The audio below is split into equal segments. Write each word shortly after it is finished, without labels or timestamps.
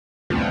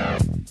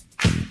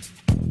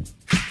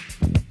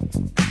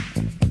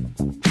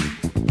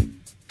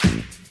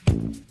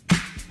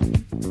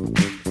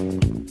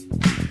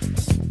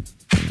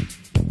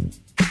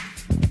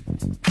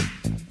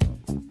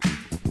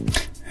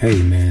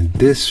Hey man,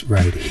 this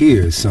right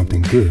here is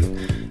something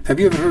good. Have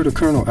you ever heard of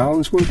Colonel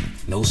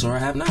Allensworth? No, sir, I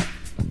have not.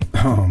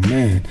 Oh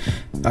man,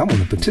 I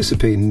want to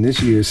participate in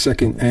this year's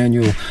second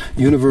annual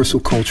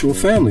Universal Cultural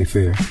Family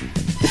Fair.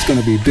 It's going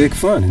to be big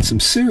fun, and some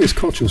serious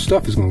cultural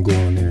stuff is going to go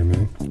on there,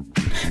 man.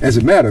 As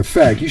a matter of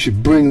fact, you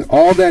should bring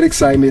all that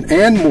excitement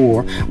and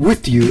more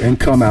with you and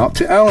come out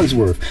to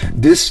Allensworth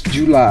this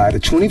July, the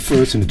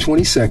 21st and the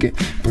 22nd.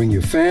 Bring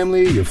your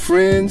family, your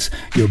friends,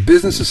 your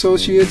business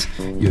associates,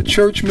 your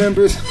church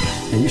members,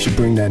 and you should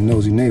bring that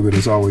nosy neighbor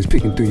that's always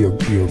peeking through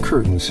your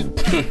curtains.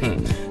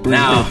 Bring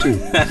now, that too.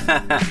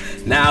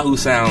 Now who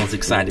sounds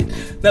excited?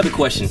 Another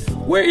question.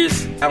 Where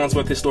is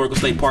Allensworth Historical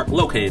State Park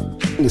located?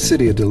 In the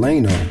city of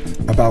Delano,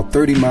 about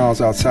 30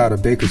 miles outside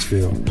of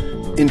Bakersfield,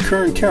 in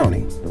Kern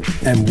County.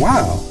 And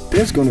wow,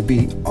 there's going to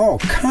be all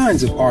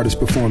kinds of artists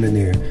performing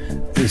there.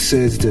 It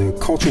says the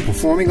Cultural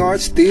Performing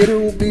Arts Theater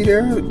will be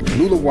there,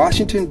 Lula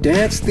Washington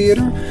Dance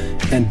Theater,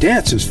 and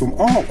dancers from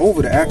all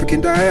over the African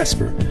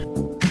diaspora.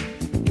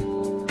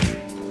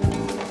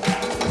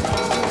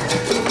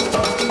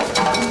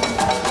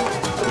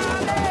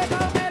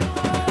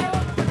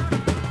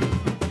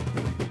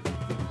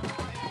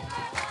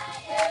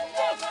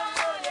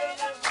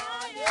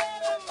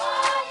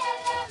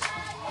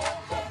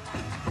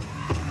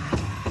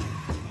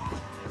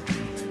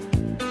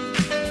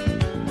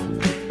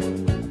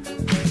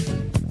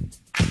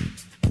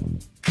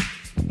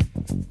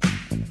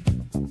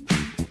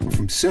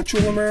 From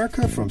Central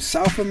America, from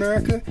South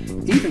America,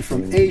 even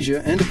from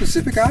Asia and the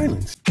Pacific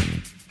Islands.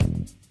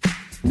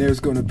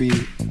 There's going to be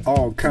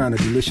all kind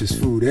of delicious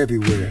food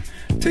everywhere.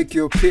 Take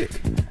your pick.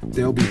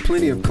 There'll be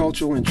plenty of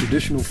cultural and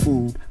traditional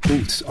food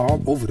booths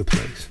all over the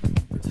place.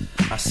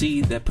 I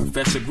see that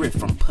Professor Griff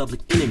from Public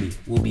Enemy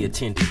will be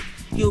attending.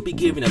 He'll be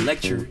giving a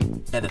lecture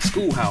at a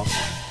schoolhouse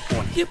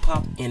on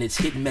hip-hop and its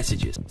hidden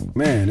messages.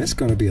 Man, there's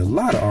going to be a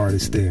lot of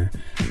artists there.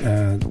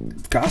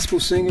 Gospel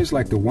singers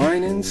like the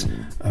Winans,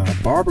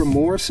 Barbara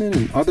Morrison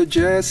and other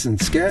jazz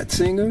and scat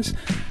singers,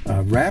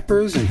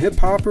 rappers and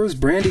hip-hoppers,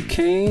 Brandy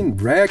Kane,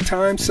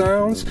 ragtime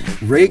sounds,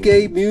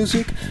 reggae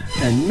music,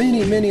 and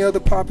many, many other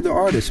popular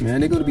artists,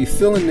 man. They're going to be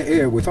filling the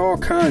air with all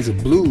kinds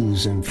of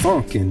blues and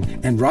funk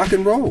and rock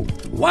and roll.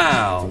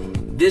 Wow,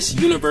 this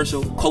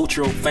Universal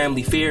Cultural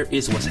Family Fair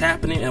is what's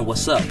happening and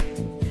what's up.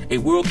 A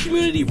world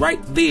community right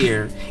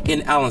there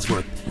in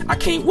Allensworth. I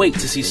can't wait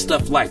to see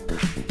stuff like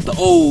the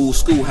old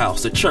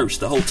schoolhouse, the church,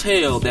 the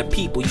hotel that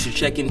people used to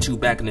check into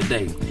back in the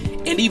day,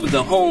 and even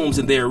the homes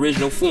in their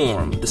original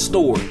form, the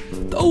store,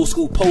 the old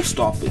school post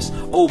office,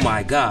 oh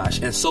my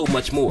gosh, and so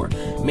much more.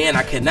 Man,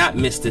 I cannot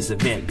miss this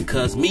event,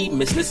 because me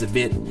missing this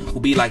event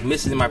will be like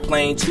missing my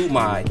plane to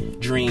my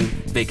dream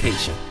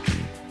vacation.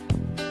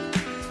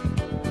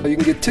 You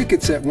can get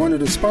tickets at one of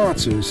the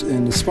sponsors,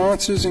 and the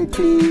sponsors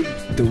include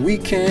the We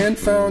Can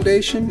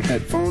Foundation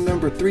at phone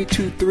number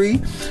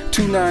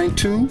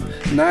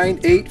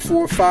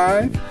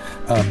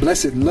 323-292-9845,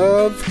 Blessed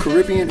Love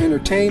Caribbean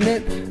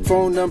Entertainment,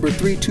 phone number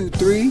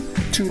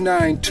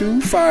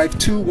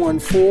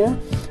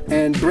 323-292-5214,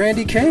 and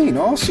Brandy Kane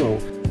also,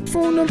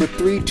 phone number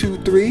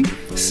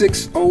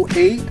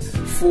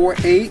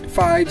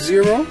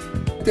 323-608-4850.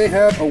 They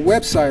have a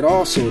website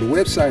also. The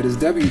website is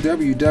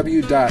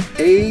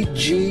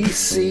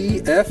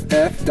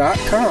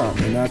www.agcff.com,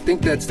 and I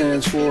think that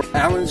stands for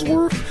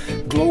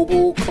Allensworth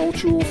Global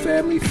Cultural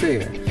Family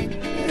Fair.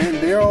 And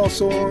they're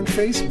also on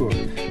Facebook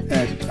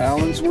at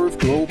Allensworth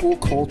Global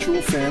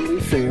Cultural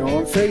Family Fair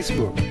on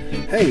Facebook.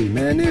 Hey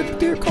man,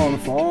 they're calling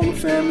for all the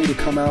family to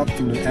come out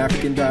from the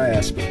African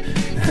diaspora.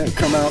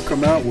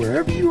 come out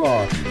wherever you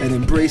are and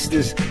embrace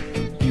this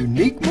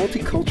unique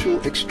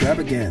multicultural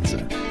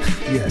extravaganza.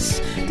 Yes,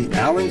 the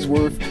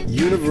Allensworth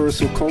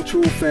Universal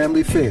Cultural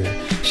Family Fair.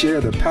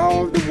 Share the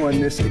power of the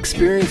oneness.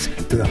 Experience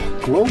the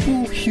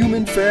global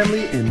human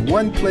family in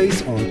one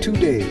place on 2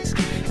 days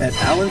at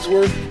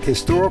Allensworth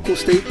Historical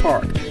State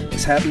Park.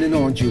 It's happening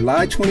on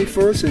July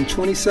 21st and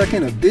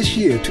 22nd of this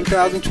year,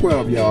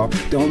 2012, y'all.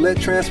 Don't let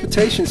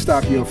transportation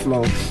stop your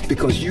flow,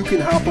 because you can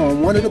hop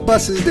on one of the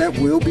buses that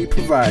will be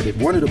provided.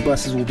 One of the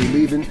buses will be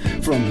leaving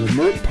from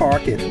Lemert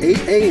Park at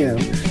 8 a.m.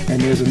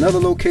 and there's another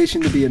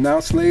location to be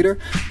announced later.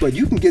 But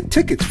you can get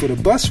tickets for the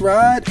bus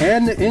ride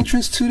and the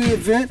entrance to the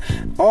event,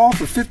 all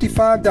for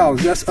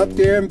 $55. That's up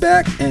there and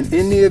back and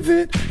in the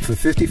event for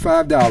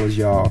 $55,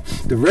 y'all.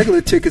 The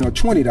regular tickets are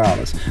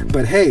 $20.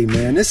 But hey,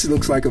 man, this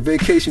looks like a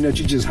vacation that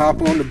you just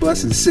hop on the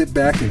bus and sit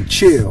back and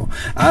chill.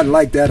 I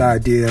like that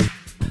idea.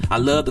 I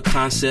love the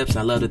concepts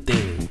and I love the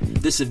theme.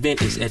 This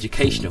event is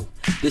educational.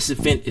 This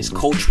event is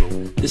cultural.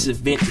 This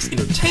event is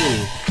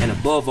entertaining. And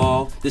above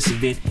all, this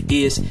event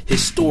is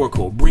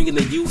historical, bringing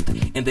the youth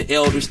and the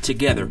elders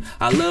together.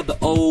 I love the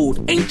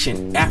old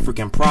ancient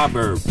African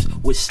proverbs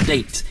which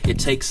states it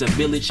takes a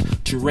village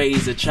to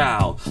raise a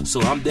child. So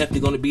I'm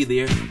definitely going to be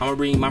there. I'm going to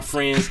bring my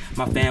friends,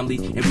 my family,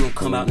 and we're going to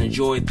come out and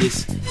enjoy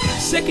this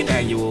second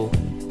annual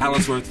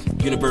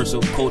Allensworth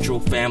Universal Cultural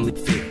Family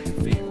Fair.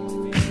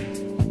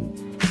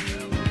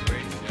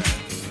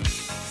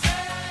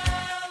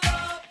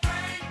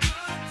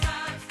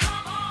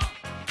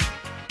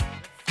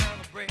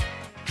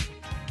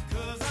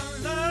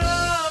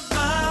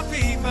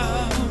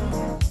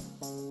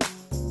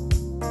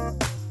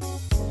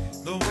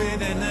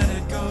 Baby, let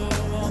it go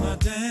on the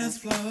dance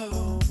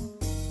floor.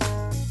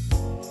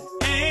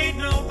 Ain't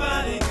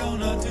nobody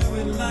gonna do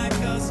it like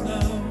us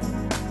now.